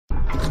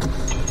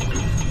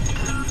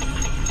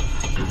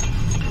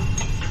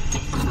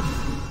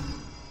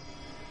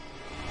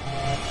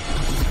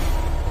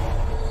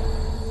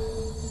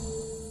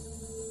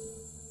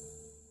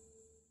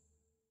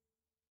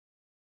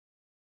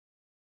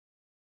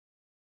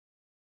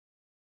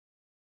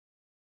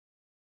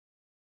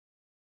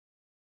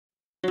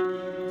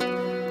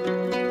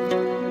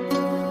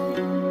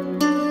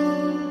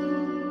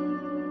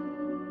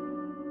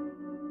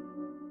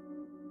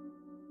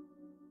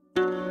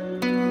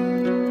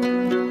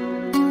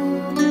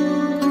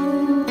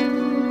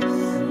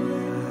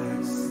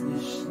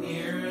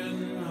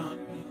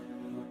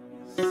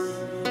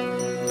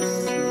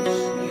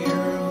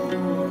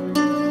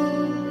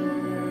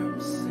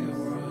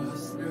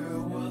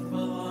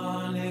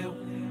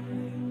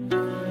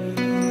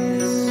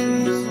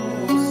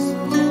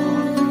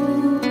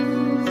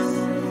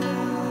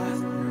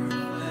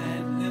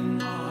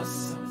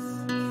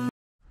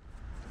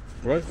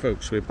Right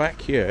folks, we're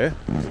back here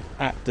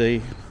at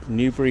the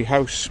Newbury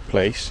House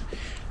place.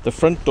 The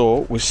front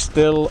door was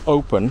still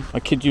open, I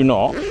kid you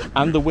not,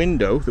 and the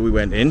window that we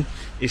went in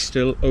is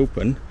still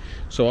open.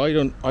 So I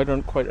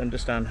don't quite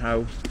understand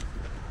how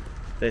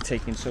they're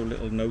taking so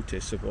little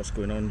notice of what's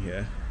going on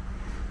here,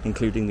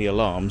 including the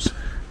alarms.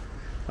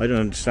 I don't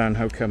understand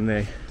how come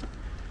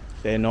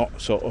they're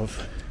not sort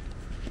of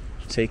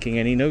taking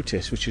any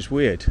notice, which is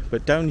weird.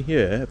 But down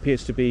here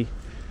appears to be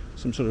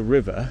some sort of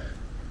river,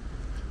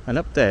 and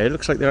up there it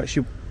looks like they're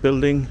actually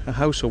building a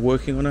house or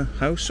working on a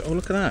house. Oh,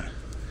 look at that.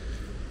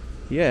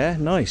 Yeah,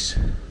 nice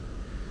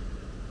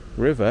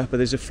river, but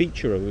there's a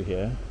feature over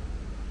here,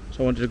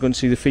 so I wanted to go and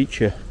see the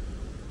feature.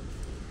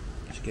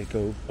 Let's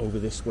go over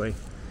this way.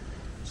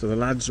 So the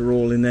lads are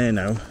all in there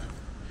now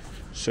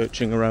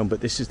searching around,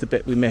 but this is the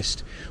bit we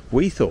missed.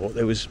 We thought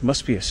there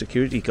must be a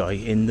security guy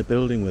in the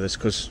building with us,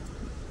 because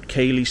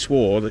Kaylee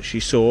swore that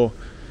she saw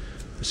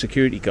the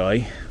security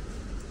guy,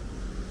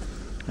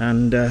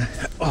 and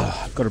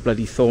I've got a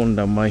bloody thorn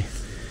down my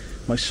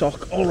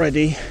sock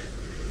already,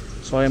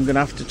 so I am going to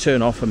have to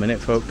turn off a minute,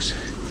 folks.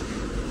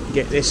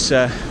 Get this,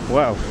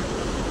 wow,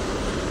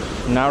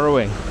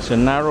 narrowing. It's a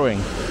narrowing.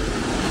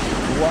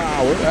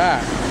 Wow, look at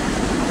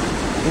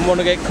that. Didn't want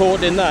to get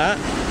caught in that.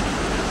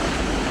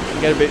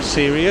 Get a bit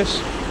serious.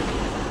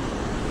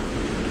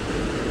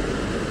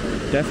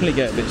 Definitely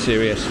get a bit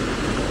serious.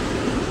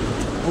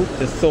 Oh,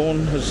 the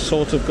thorn has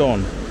sort of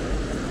gone,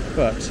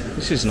 but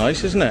this is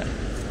nice, isn't it?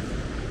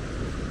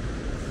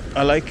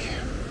 I like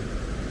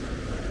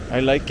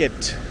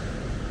it.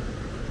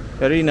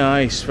 Very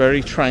nice,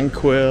 very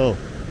tranquil.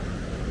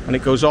 And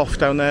it goes off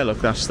down there. Look,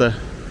 that's the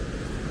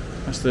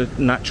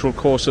natural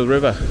course of the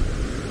river.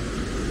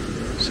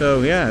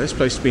 So yeah, this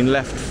place has been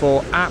left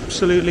for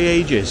absolutely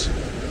ages.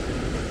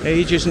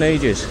 Ages and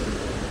ages.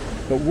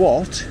 But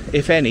what,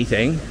 if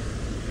anything,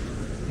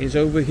 is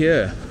over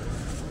here?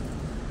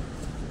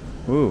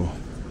 Ooh.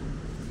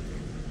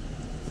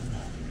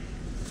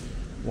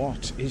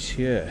 What is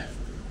here?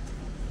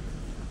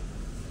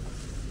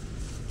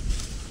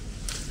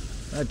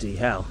 Bloody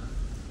hell.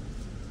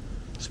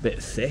 It's a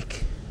bit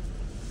thick.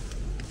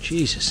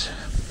 Jesus.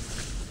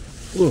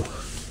 Ooh.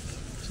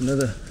 There's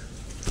another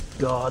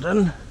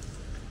garden.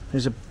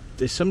 There's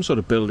some sort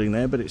of building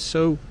there, but it's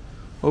so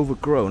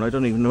overgrown I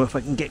don't even know if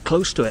I can get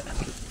close to it.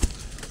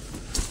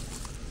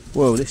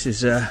 Whoa, this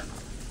is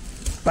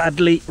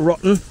badly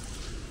rotten.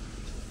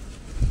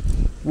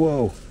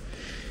 Whoa.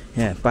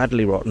 Yeah,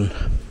 badly rotten.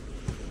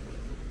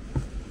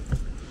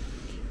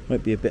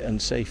 Might be a bit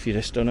unsafe, you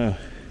just don't know.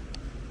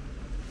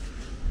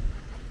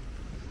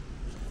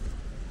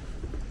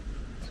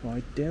 So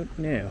I don't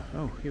know.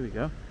 Oh, here we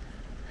go.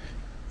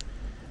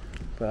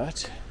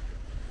 But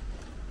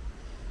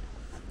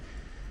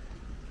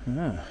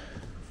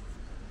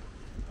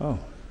oh,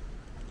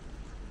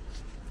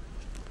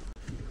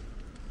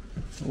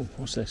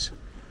 what's this?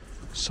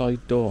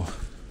 Side door.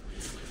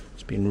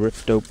 It's been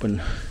ripped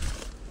open.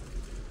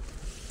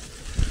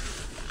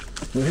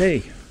 Well,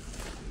 hey,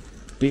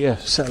 beer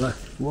cellar.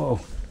 Whoa.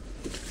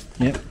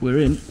 Yep, we're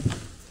in.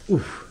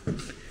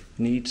 Oof.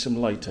 Need some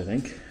light, I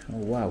think. Oh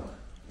wow.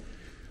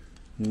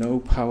 No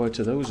power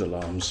to those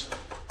alarms.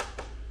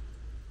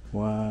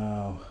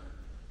 Wow.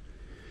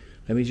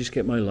 Let me just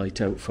get my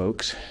light out,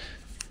 folks.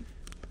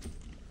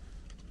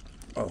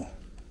 Oh.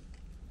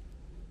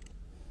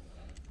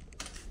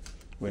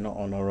 We're not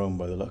on our own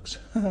by the looks.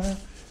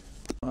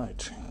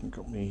 Right,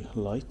 got me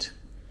light.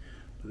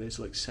 But there's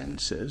like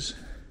sensors.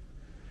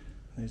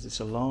 There's this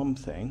alarm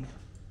thing.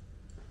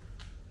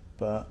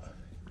 But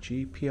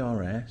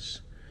GPRS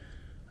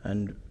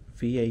and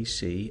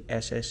VAC,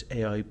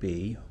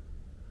 SSAIB.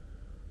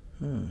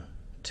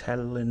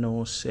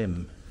 Telenor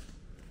SIM.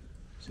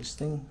 Is this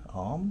thing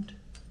armed?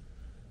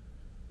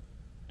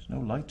 There's no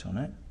light on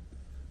it.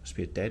 Must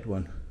be a dead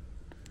one.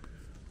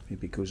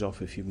 Maybe it goes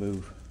off if you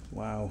move.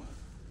 Wow.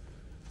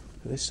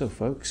 Look at this though,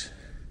 folks.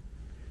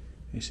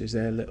 This is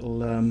their little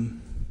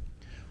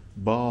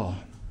bar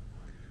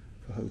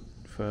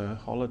for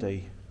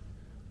holiday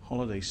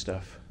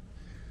stuff.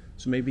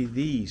 So maybe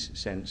these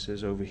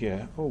sensors over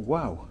here. Oh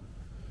wow.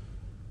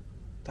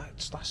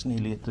 That's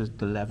nearly at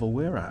the level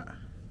we're at.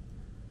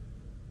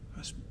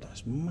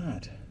 That's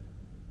mad.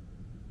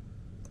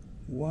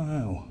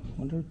 Wow. I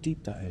wonder how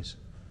deep that is.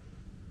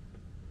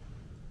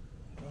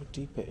 I wonder how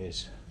deep it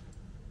is.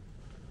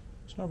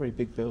 It's not a very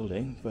big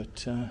building,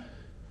 but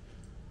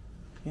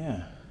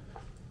yeah.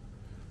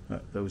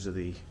 Look, those are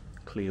the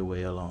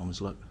clearway alarms,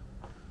 look.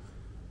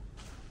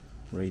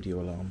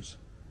 Radio alarms.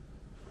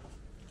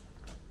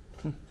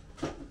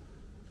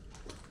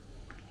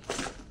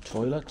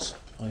 Toilets,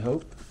 I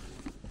hope.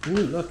 Ooh,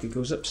 look, it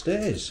goes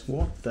upstairs.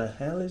 What the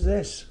hell is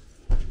this?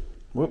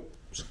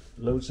 Whoops,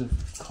 loads of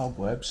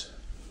cobwebs.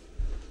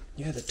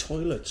 Yeah, the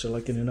toilets are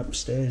like in an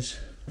upstairs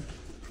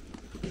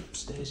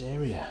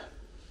area.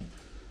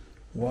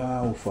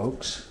 Wow,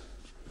 folks.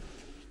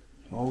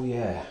 Oh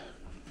yeah.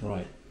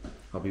 Right,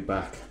 I'll be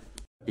back.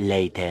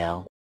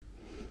 Later.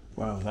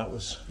 Wow, that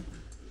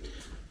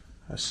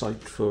a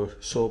site for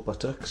saw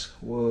buttocks.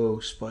 Whoa,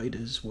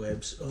 spiders,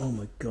 webs. Oh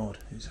my god,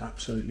 it's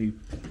absolutely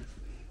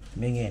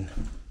minging.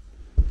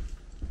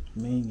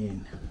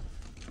 Minging.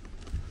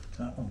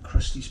 That one,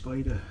 crusty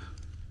spider.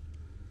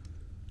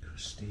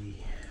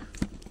 Crusty.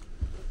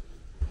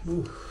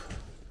 Oof.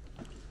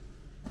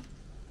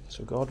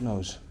 So God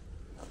knows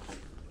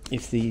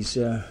if these,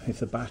 if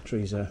the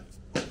batteries are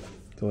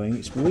going.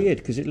 It's weird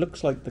because it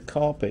looks like the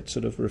carpet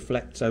sort of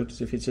reflects out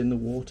as if it's in the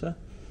water.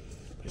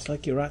 But it's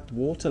like you're at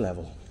water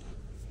level.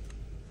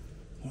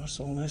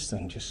 What's all this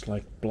then? Just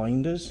like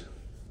blinders?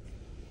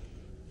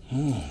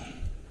 Phew,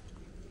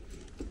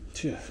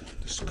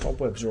 the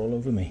cobwebs are all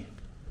over me.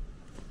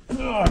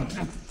 Oh,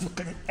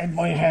 in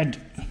my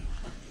head.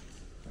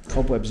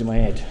 Cobwebs in my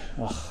head.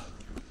 Oh,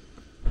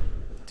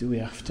 do we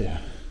have to?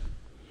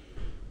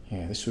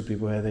 Yeah, this would be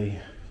where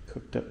they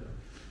cooked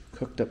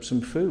up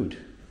some food.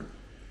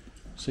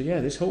 So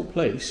yeah, this whole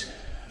place,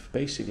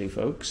 basically,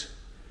 folks,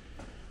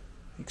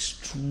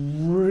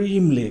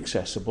 extremely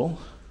accessible.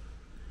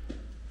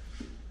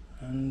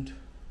 And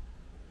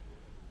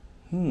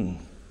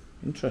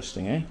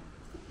interesting, eh?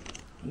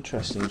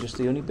 Interesting. Just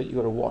the only bit you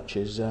got to watch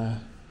is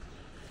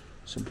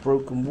some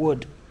broken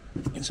wood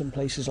in some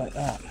places like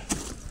that.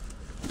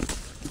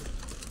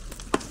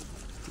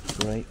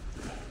 Great.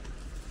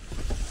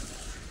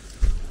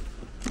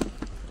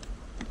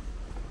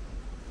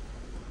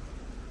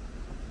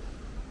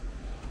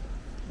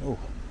 Oh,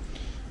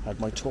 I had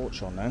my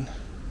torch on then.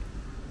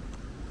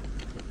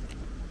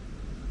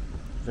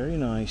 Very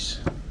nice.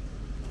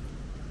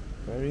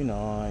 Very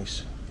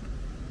nice.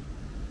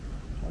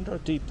 I wonder how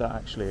deep that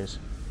actually is.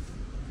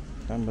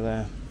 Down by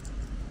there.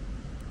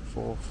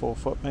 4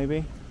 foot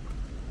maybe.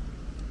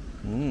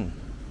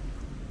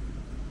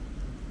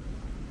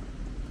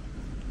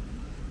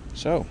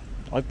 So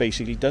I've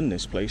basically done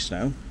this place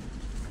now.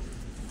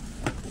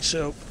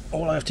 So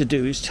all I have to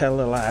do is tell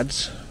the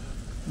lads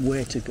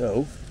where to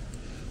go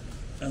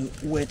and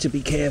where to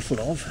be careful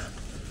of.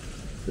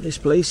 But this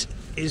place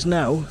is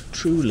now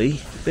truly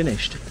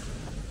finished.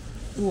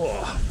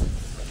 Whoa.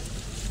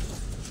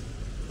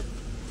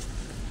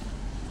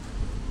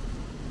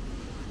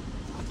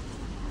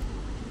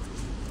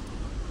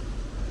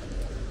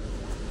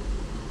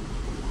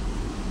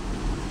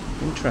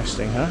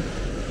 Interesting, huh?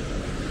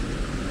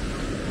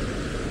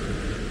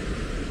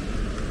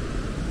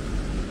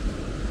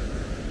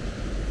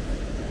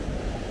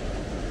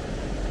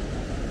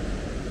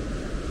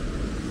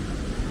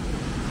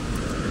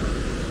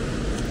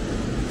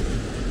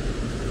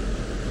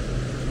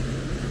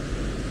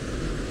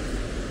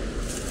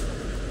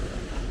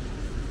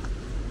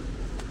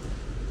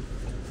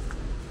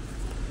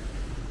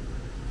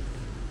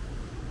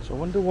 So I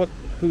wonder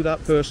who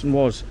that person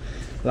was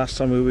last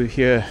time we were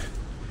here.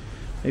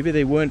 Maybe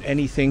they weren't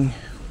anything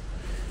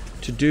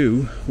to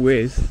do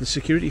with the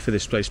security for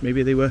this place.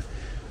 Maybe they were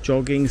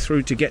jogging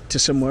through to get to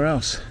somewhere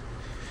else.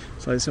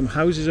 So there's some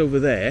houses over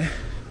there.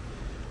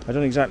 I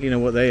don't exactly know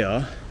what they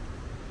are.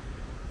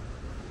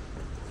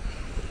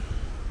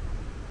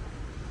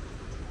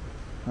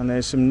 And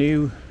there's some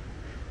new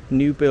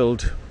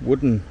build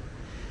wooden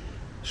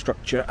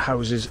structure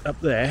houses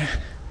up there.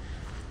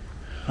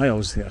 I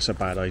always think that's a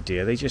bad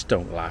idea. They just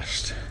don't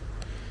last.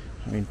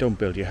 I mean, don't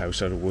build your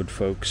house out of wood,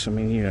 folks. I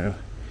mean, you know,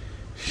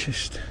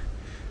 just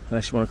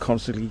unless you want to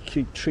constantly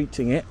keep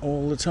treating it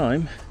all the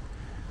time.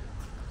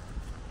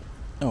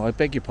 Oh, I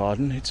beg your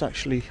pardon, it's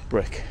actually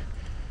brick.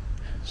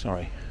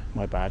 Sorry,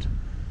 my bad.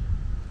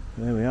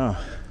 There we are.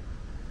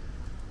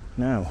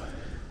 Now,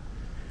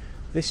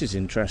 this is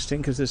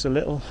interesting because there's a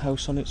little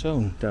house on its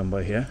own down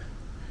by here.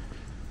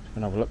 I'm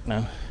gonna have a look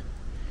now,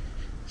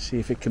 see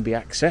if it can be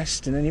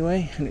accessed in any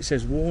way. And it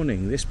says,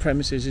 warning, this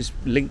premises is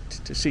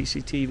linked to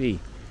CCTV.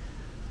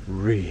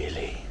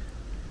 Really?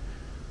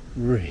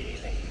 Really?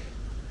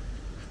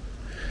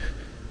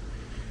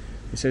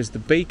 It says the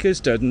Baker's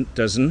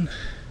Dozen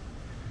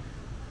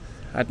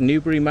at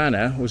Newbury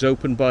Manor was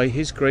opened by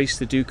His Grace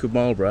the Duke of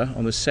Marlborough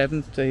on the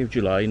 7th day of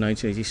July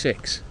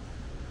 1986.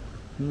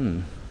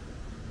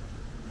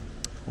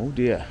 Oh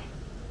dear.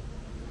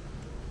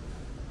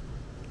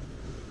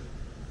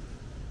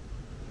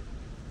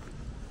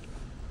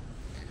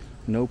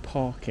 No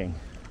parking.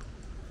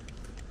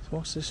 So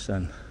what's this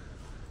then?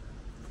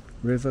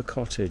 River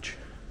Cottage.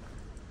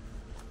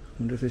 I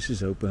wonder if this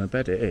is open. I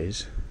bet it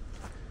is.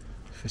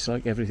 If it's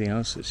like everything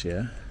else that's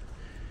here,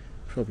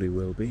 probably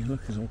will be.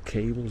 Look, there's all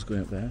cables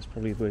going up there. It's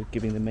probably we're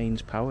giving the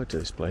mains power to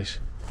this place.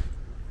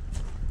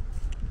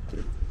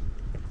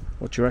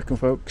 What do you reckon,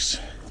 folks?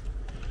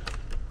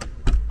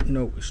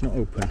 No, it's not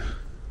open.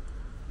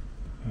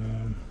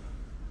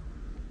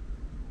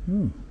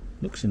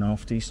 Looks in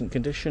half decent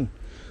condition.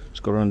 It's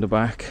got around the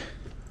back.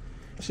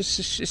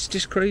 It's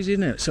just crazy,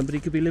 isn't it? Somebody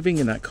could be living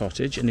in that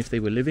cottage, and if they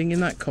were living in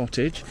that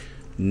cottage,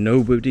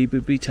 nobody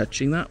would be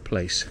touching that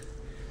place.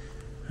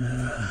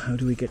 How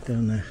do we get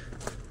down there?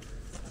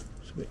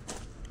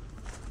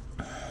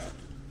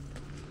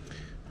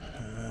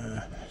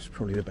 It's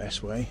probably the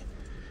best way.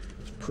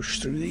 Let's push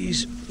through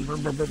these.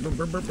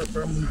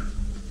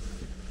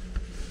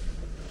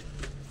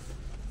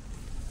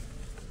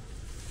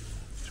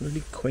 It's a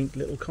really quaint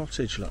little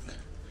cottage, look.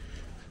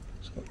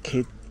 It's got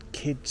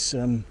kids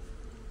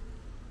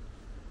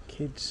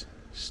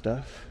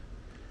stuff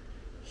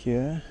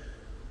here.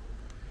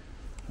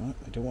 Oh,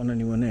 I don't want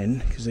anyone in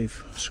because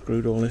they've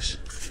screwed all this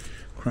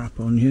crap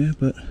on here,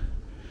 but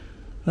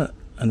look,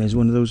 and there's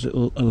one of those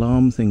little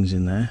alarm things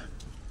in there.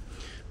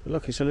 But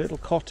look, it's a little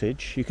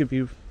cottage. You could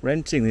be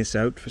renting this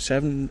out for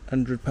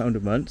 £700 a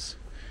month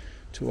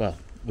to, well,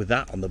 with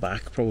that on the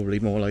back,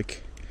 probably more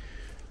like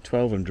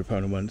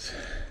 £1,200 a month,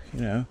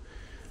 you know,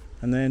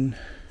 and then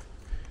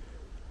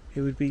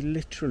it would be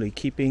literally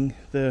keeping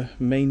the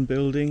main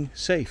building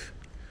safe.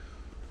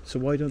 So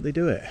why don't they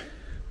do it?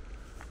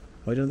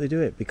 Why don't they do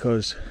it?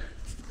 Because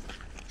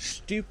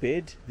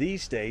stupid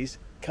these days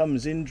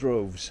comes in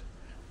droves,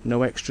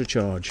 no extra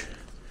charge.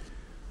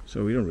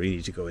 So we don't really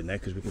need to go in there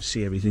because we can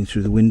see everything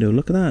through the window.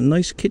 Look at that,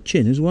 nice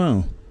kitchen as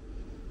well.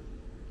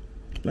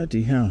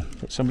 Bloody hell.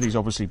 But somebody's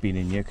obviously been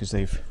in here because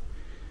they've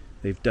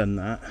done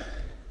that.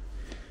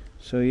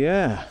 So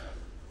yeah,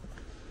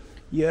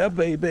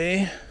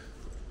 baby.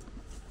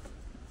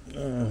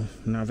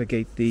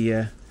 Navigate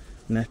the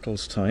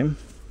nettles time.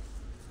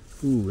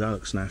 Ooh, that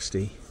looks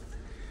nasty.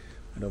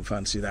 I don't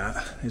fancy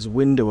that. There's a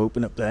window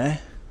open up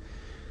there.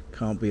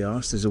 Can't be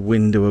arsed. There's a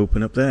window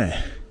open up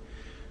there.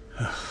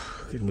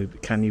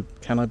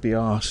 Can I be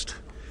arsed?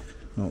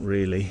 Not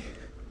really.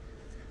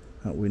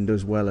 That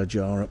window's well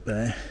ajar up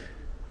there.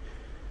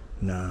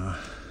 Nah.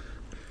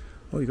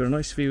 Oh, you've got a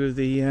nice view of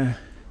the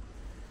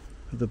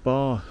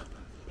bar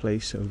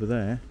place over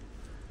there.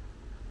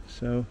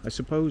 So I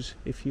suppose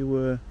if you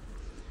were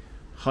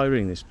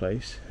hiring this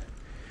place,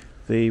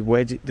 the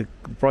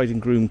bride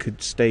and groom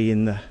could stay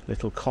in the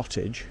little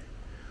cottage,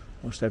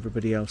 whilst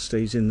everybody else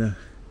stays in the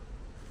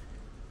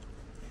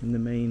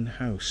main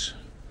house.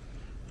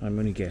 I'm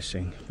only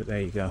guessing, but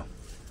there you go.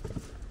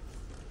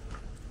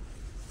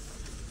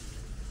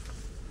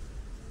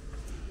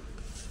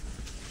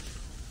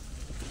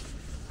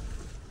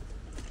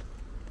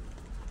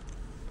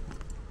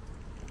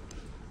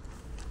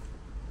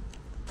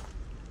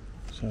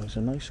 So it's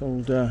a nice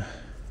old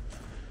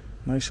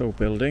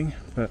building,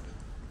 but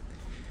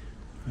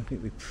I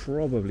think we've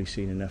probably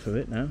seen enough of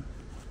it now.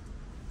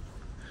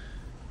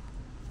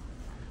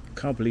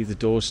 Can't believe the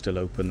door's still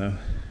open though.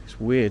 It's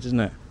weird, isn't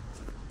it?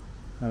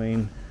 I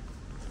mean,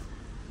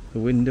 the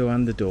window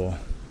and the door.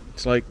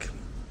 It's like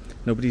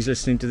nobody's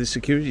listening to the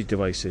security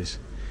devices.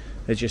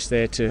 They're just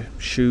there to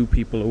shoo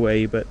people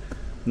away, but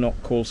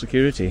not call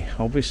security,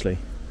 obviously.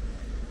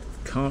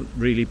 Can't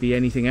really be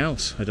anything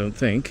else, I don't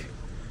think.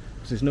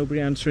 There's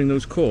nobody answering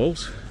those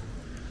calls.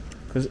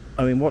 Because,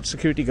 I mean, what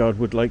security guard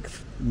would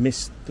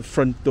miss the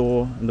front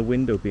door and the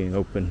window being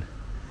open?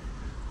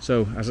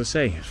 So, as I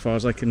say, as far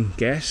as I can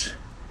guess,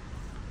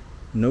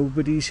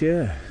 nobody's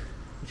here,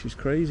 which is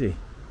crazy.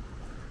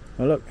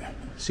 Well, look,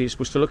 see, you're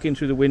supposed to look in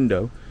through the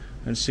window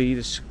and see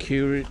the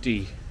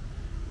security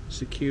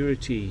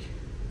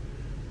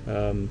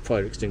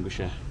fire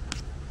extinguisher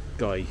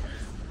guy.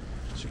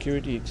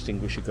 Security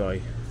extinguisher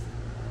guy.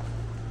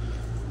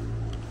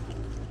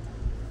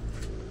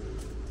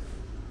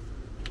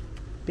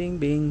 Bing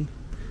bing,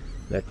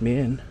 let me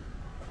in.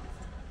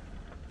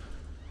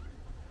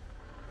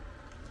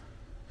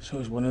 So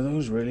it's one of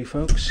those, really,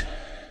 folks.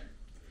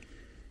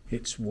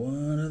 It's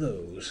one of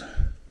those.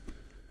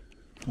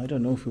 I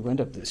don't know if we went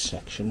up this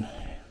section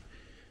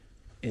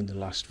in the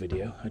last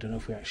video. I don't know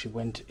if we actually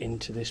went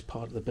into this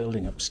part of the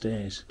building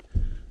upstairs.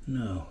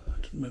 No, I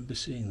don't remember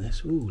seeing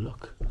this. Ooh,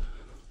 look,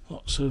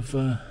 lots of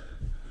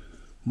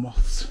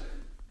moths.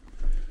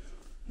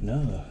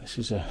 No, this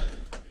is a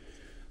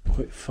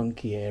quite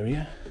funky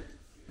area.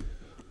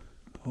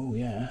 Oh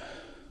yeah.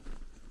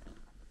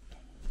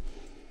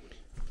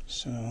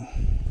 So,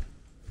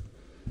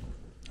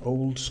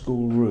 old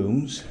school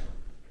rooms,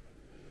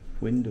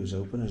 windows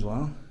open as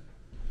well.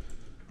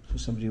 For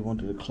somebody who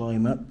wanted to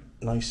climb up,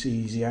 nice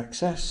easy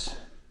access.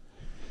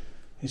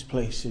 This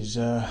place is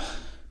a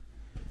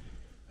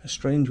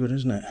strange one,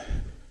 isn't it?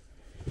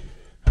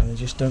 And they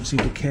just don't seem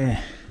to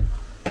care.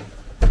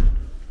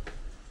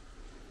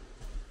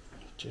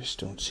 Just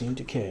don't seem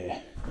to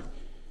care.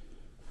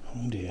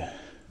 Oh dear.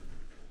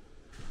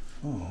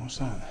 Oh, what's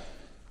that?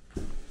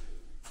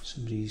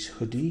 Somebody's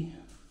hoodie.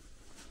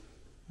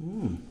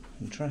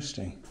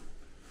 Interesting.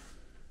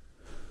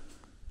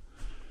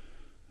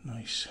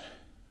 Nice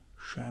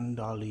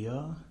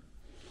chandelier.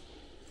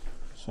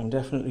 So I'm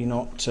definitely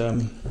not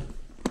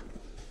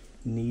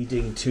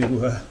needing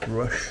to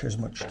rush as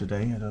much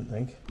today, I don't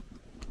think.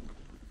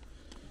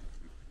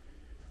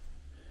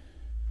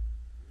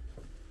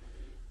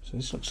 So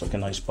this looks like a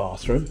nice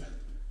bathroom.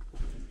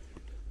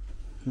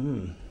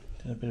 Did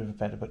a bit of a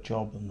better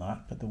job than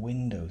that, but the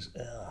windows,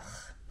 ugh.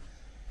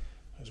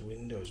 Those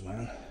windows,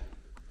 man.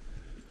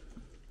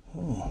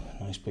 Oh,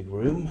 nice big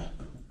room.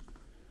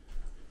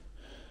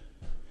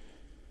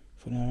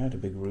 If only I had a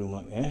big room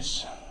like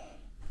this,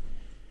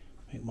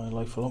 make my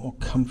life a lot more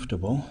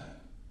comfortable.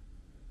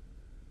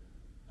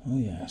 Oh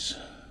yes,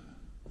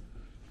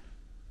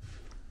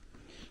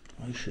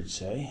 I should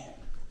say.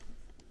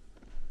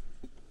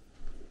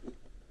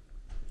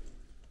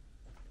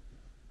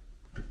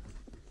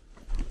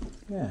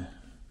 Yeah.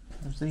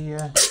 Have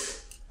the,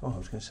 oh, I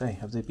was going to say,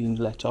 have they been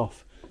let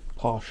off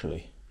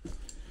partially?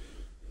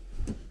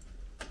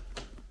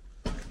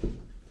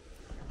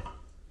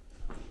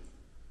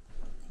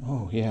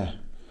 Oh yeah.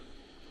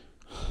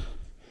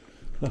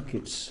 Look,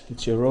 it's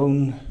your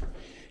own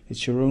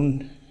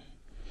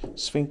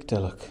sphincter.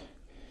 Look,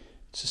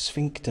 it's a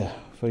sphincter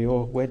for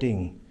your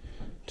wedding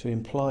to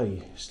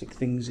imply. Stick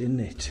things in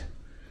it.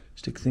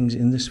 Stick things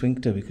in the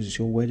sphincter because it's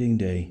your wedding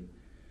day.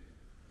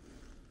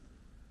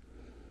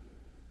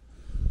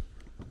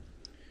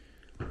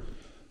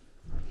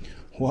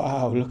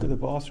 Wow, look at the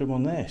bathroom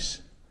on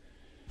this.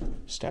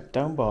 Step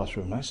down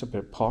bathroom. That's a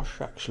bit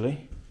posh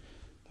actually.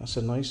 That's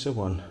a nicer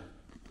one.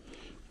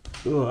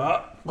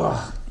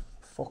 Ugh.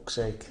 Fuck's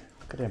sake.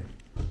 Look at him.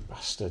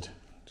 Bastard.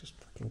 Just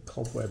fucking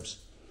cobwebs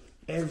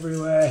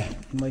everywhere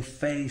in my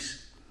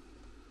face.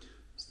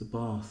 It's the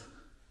bath.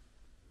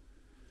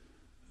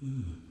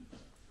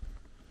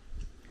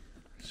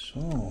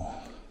 So.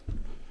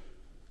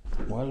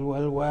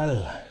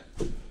 Well.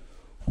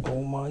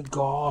 Oh my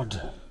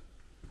God.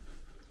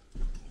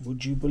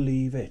 Would you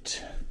believe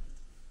it?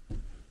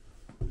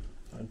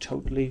 I'm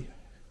totally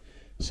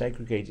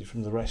segregated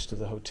from the rest of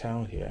the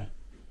hotel here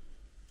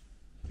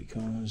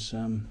because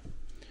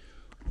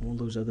all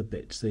those other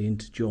bits, they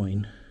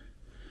interjoin,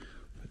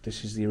 but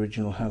this is the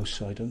original house,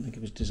 so I don't think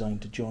it was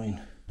designed to join.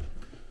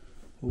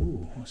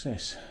 Ooh, what's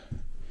this?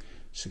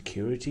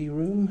 Security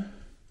room?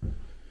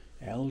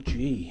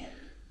 LG.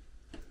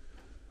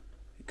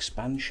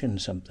 Expansion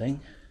something.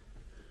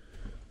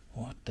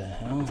 What the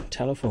hell?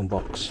 Telephone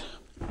box.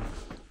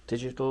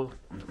 Digital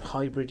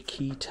hybrid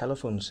key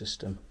telephone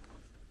system.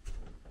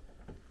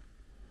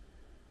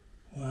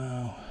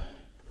 Wow.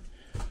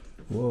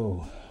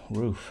 Whoa,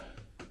 roof.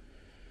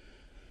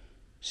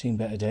 Seen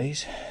better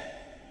days.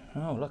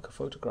 Oh, look, a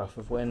photograph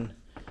of when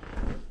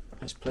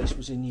this place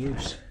was in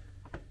use.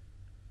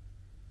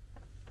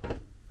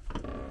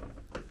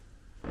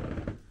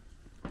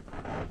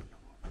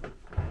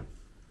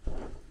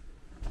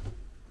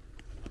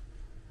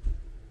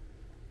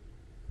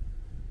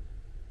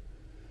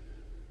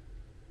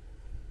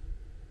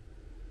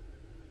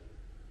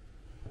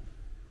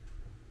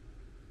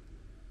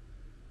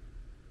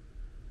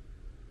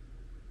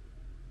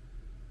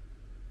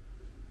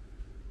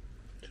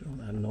 I don't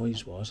know what that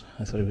noise was.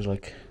 I thought it was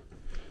like,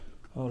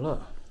 oh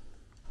look,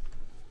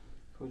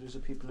 photos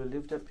of people who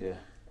lived up here.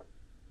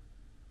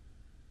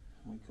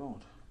 Oh my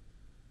God.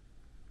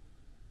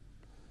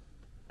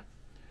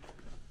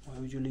 Why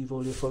would you leave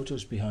all your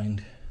photos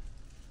behind?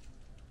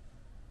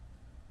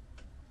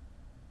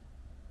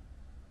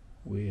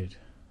 Weird.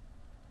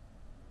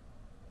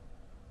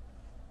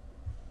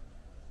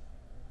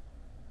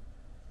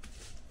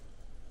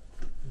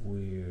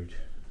 Weird.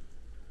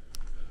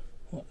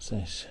 What's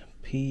this?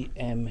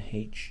 pmhg.com.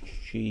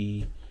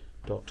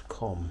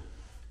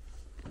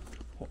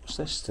 What's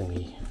this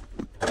thingy?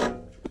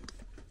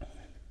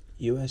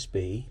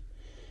 USB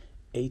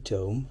 8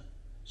 ohm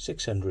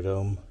 600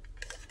 ohm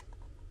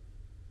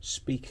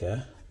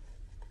speaker,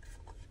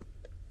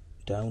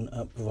 down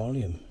up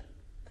volume.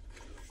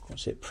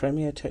 What's it?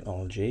 Premiere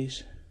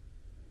Technologies.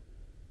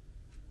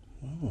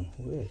 Oh,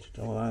 weird.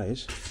 Don't know what that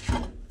is.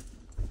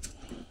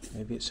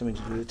 Maybe it's something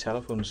to do with the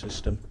telephone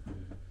system.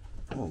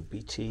 Oh,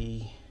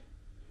 BT,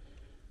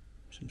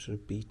 some sort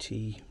of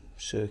BT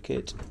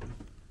circuit.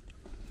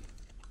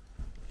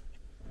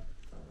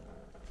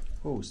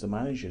 Oh, it's the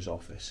manager's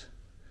office.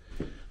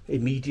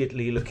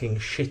 Immediately looking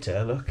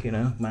shitter, look, you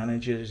know,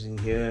 managers in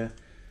here,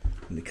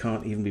 and they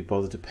can't even be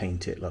bothered to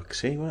paint it. Look,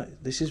 see, well,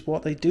 this is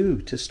what they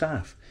do to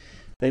staff.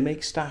 They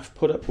make staff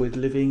put up with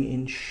living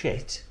in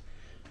shit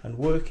and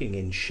working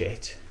in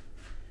shit.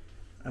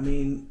 I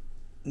mean,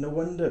 no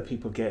wonder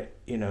people get,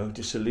 you know,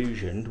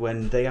 disillusioned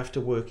when they have to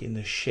work in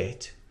the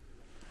shit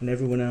and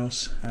everyone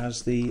else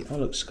has the, oh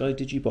look, Sky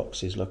Digi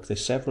boxes, look,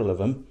 there's several of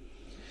them,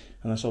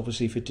 and that's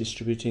obviously for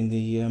distributing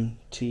the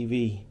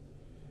TV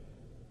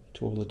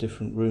to all the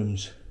different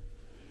rooms.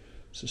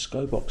 So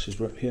Sky boxes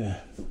were up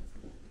here.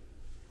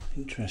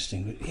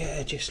 Interesting, but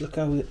yeah, just look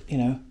how, you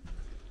know,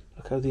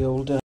 look how the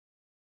old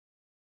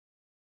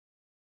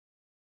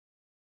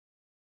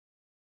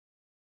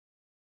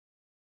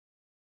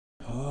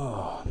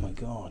oh my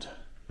God.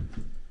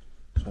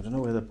 So I don't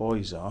know where the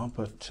boys are,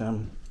 but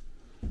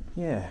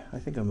yeah, I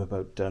think I'm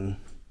about done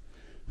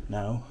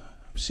now.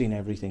 I've seen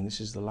everything.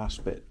 This is the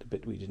last bit, the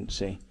bit we didn't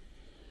see.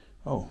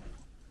 Oh,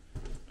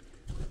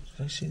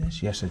 did I see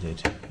this? Yes, I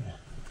did. Yeah.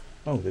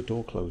 Oh, the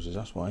door closes,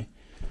 that's why.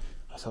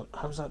 I thought,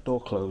 how's that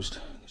door closed?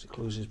 Because it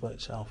closes by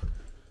itself.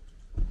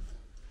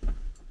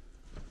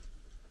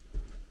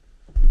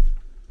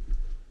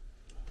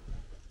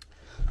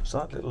 So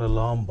that little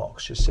alarm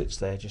box just sits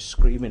there, just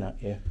screaming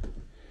at you,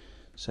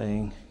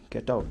 saying,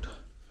 get out,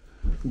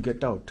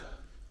 get out,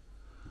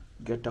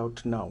 get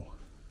out now.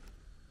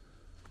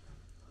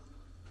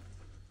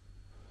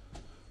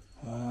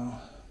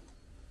 Well,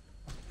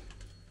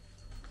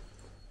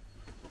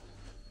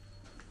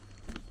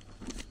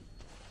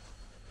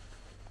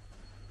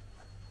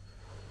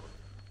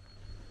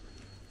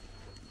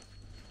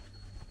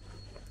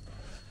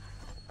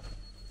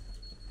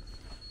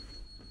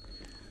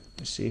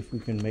 Let's see if we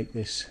can make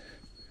this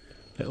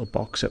little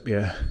box up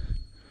here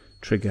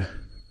trigger.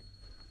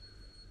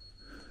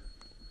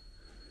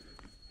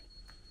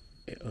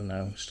 It'll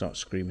now start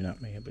screaming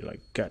at me. It'll be like,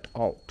 get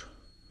out.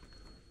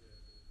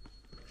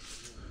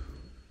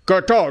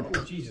 Get out!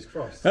 Oh, Jesus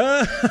Christ.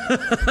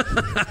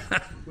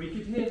 We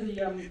could hear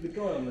the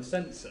guy on the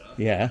sensor.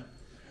 Yeah.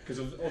 Because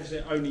obviously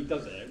it only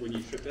does it when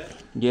you trip it.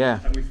 Yeah.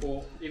 And we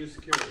thought, either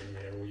security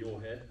here or you're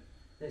here.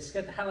 They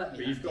scared the hell out of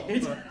me. But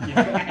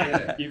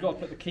you've got to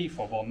put the key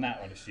fob on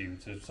that, I'd assume,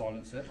 to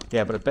silence it.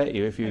 Yeah, but I bet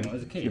you if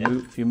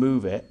you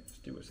move it,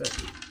 Just do what it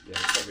says. Yeah,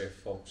 it's probably a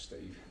fob,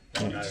 Steve.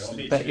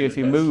 I bet you if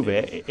you move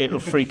it,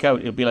 it'll freak out.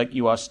 It'll be like,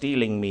 you are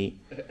stealing me.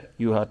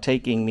 You are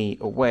taking me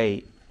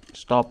away.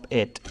 Stop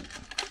it.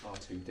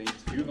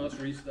 R2D2. You must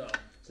restart.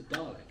 It's a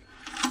Dalek.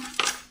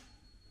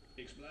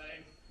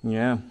 Explain.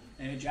 Yeah.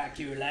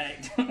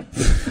 Ejaculate.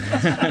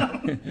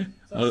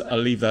 I'll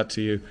leave that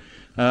to you.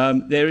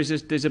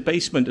 There's a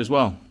basement as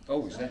well.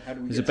 Oh, is that? How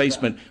do we There's a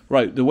basement.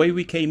 Right, the way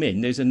we came in,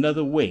 there's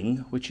another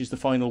wing, which is the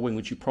final wing,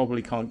 which you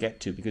probably can't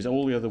get to because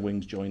all the other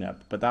wings join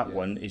up. But that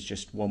one is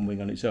just one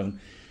wing on its own.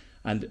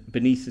 And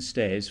beneath the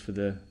stairs for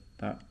that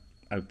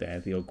out there,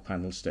 the oak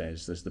panel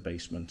stairs, there's the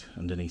basement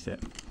underneath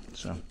it.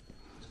 So.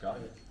 Let's go.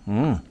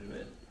 Mm. Do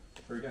it.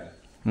 Through there.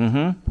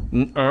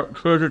 Mm-hmm.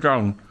 Further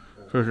down.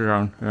 Further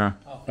down. Yeah.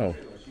 Oh.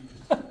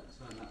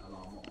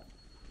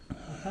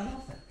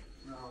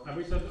 Have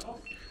we turned it off?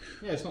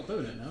 Yeah, it's not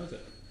doing it now, is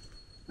it?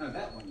 No,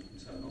 that one you can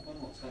turn off. I'm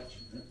not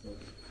touching it. But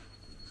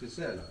it's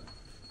there,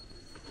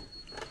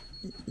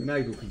 though.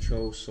 Enable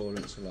control,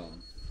 silence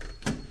alarm.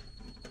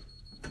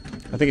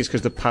 I think it's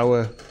because the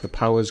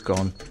power's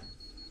gone.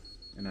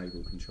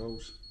 Enable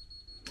controls.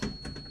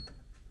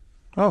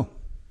 Oh.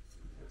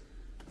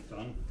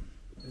 Done.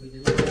 Did we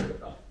do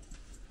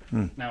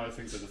that? Now I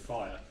think there's a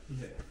fire.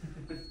 Yeah.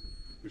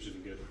 Which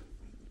isn't good.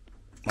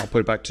 I'll put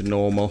it back to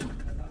normal.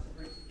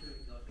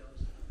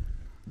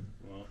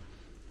 Well,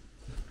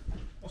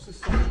 what's this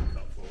suction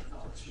cup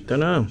for? Don't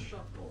know.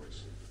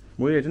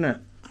 Weird, isn't it?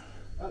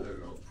 That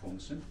looks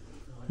promising.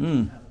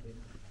 Hmm.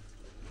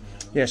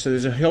 Yeah, so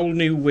there's a whole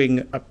new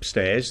wing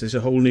upstairs. There's a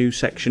whole new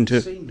section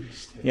to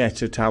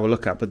have a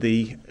look at. But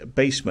the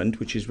basement,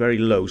 which is very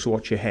low, so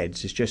watch your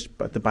heads, is just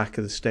at the back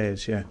of the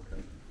stairs. Yeah.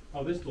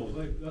 Oh, this door.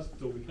 That's the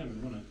door we came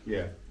in, wasn't it?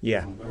 Yeah.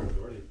 Yeah.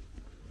 Already.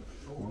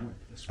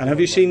 And have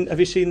you seen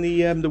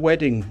the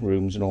wedding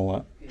rooms and all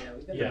that? Yeah,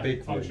 we did. Yeah.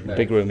 Big room.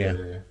 Big room, yeah.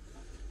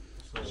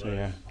 So So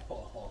yeah.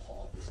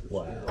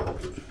 Wow.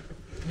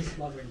 It's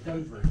like we're in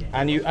Dover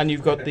again. And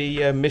you've got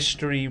the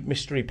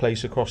mystery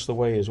place across the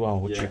way as well,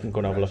 which you can go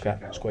and have a look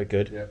at. It's quite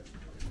good. Yeah.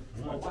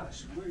 Oh,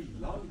 that's really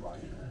low, right?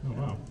 Oh,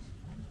 wow.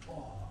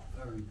 Oh,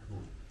 very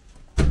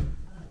cool.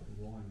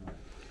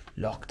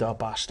 Lock the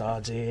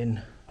bastards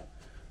in.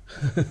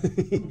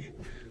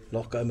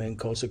 Lock them in,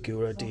 call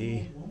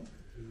security.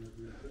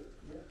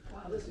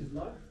 Wow, this is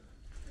low.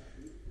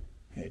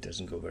 It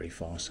doesn't go very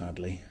far,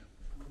 sadly.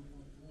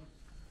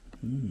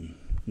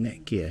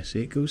 Neck, yeah,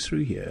 see, it goes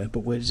through here,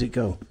 but where does it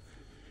go?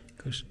 It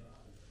goes.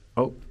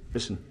 Oh,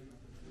 listen.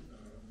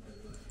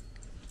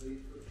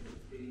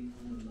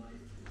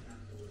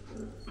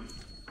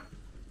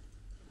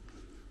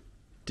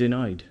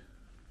 Denied.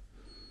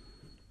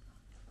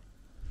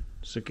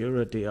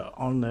 Security are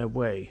on their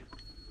way.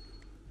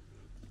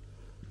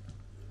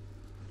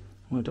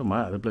 Well, it don't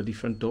matter, the bloody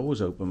front door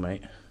was open,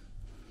 mate.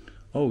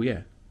 Oh,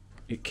 yeah.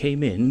 It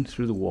came in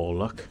through the wall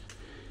lock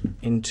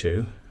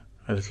into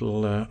a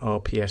little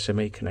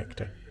RPSMA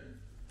connector.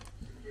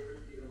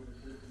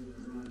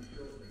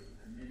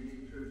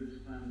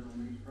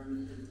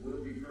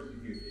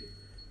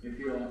 If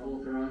you are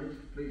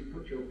authorized, please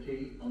put your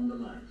key on the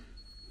light.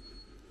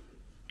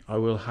 I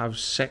will have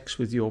sex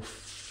with your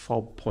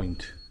fob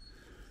point.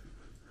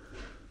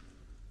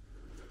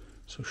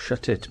 So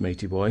shut it,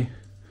 matey boy.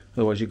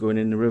 Otherwise you're going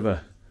in the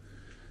river.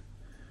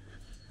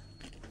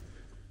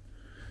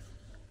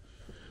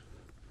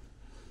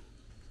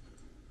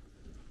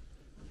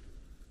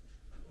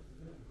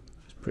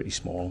 It's pretty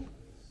small.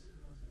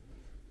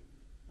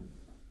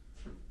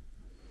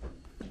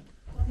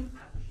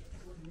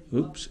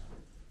 Oops.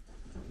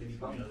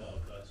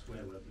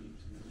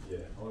 Yeah,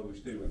 I always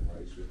do when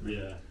race with me.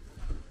 Yeah.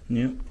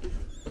 Yeah.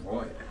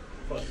 Right.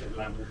 Plus a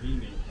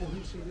Lamborghini. Oh,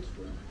 you see this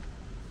room?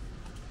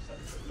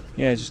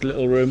 Yeah, just a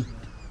little room.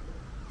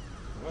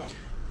 Wow.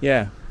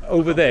 Yeah.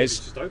 Over It's there's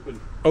just open.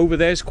 over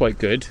there's quite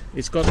good.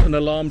 It's got an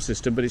alarm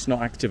system, but it's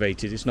not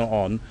activated. It's not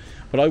on.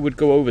 But I would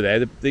go over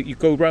there. You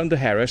go round the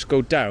HERES,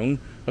 go down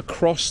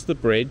across the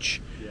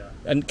bridge, Yeah.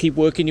 and keep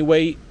working your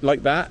way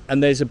like that.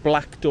 And there's a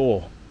black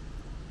door,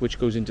 which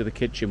goes into the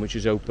kitchen, which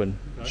is open.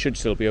 Okay. It should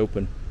still be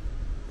open.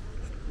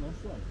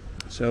 Nice one.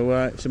 So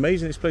it's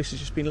amazing. This place has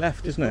just been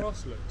left, This isn't it?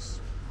 grass looks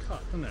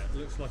cut, doesn't it? It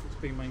looks like it's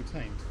being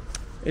maintained.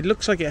 It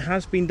looks like it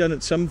has been done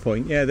at some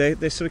point. Yeah,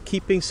 they're sort of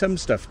keeping some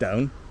stuff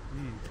down,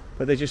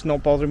 but they're just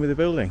not bothering with the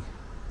building.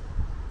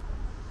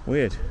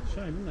 Weird.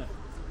 Shame, isn't it?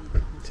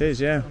 It is,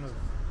 yeah. Kind of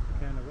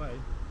going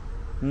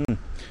away.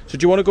 So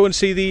do you want to go and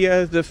see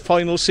the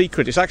final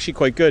secret? It's actually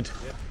quite good.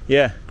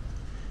 Yeah.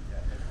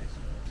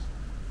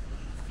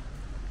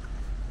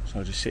 So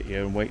I'll just sit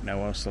here and wait now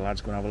whilst the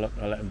lads go and have a look.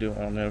 I'll let them do it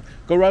on there.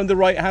 Go round the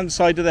right hand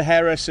side of the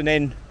HERES and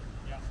in.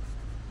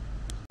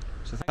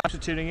 So thanks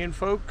for tuning in,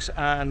 folks,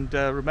 and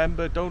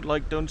remember, don't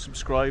like, don't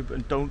subscribe,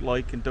 and don't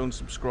like and don't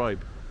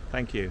subscribe.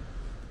 Thank you.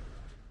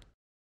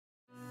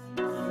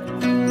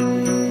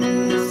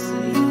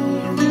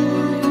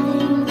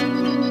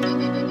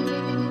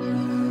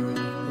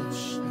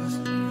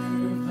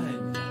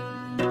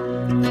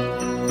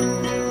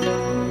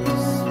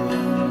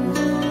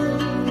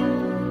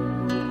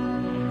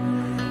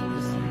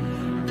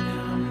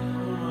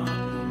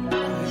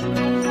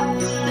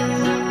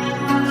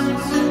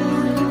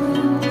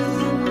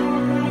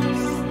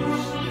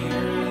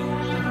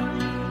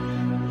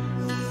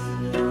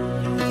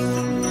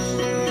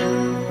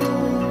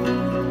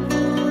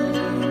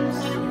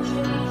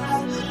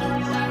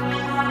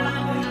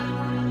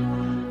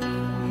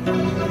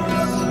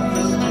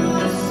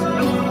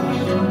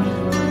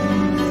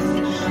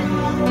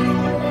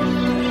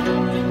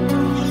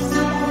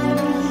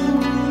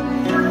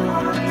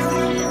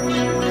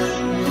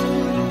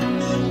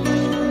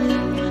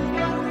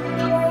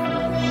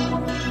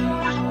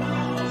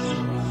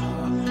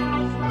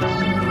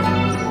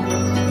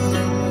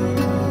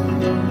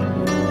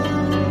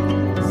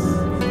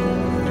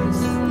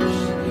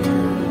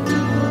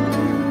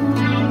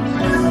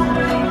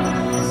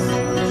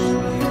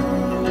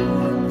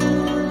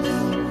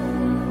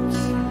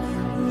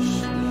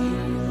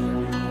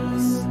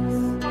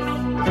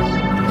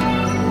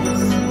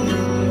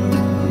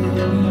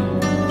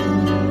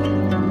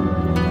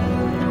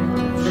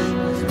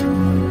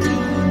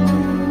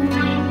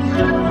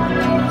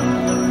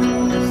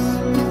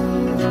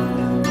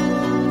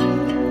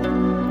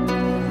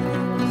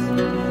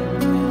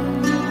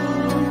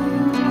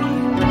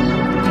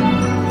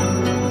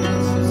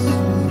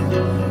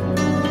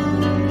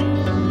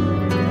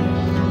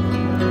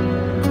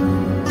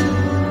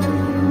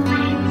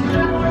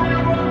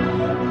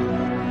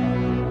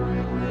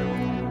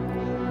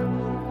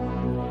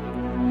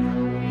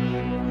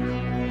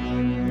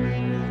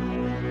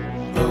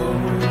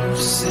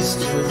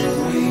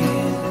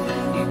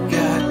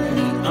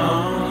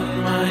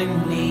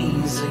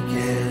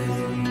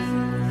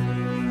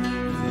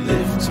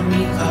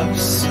 Me up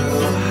so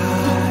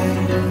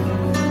high,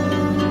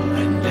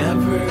 I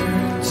never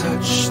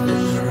touched the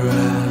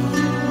ground.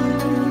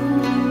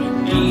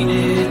 You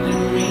needed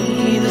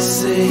me to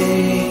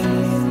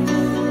sing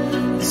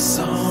the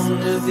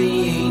song of the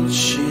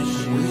ancient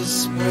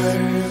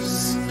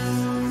whispers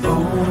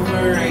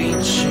over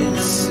ancient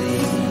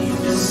seas.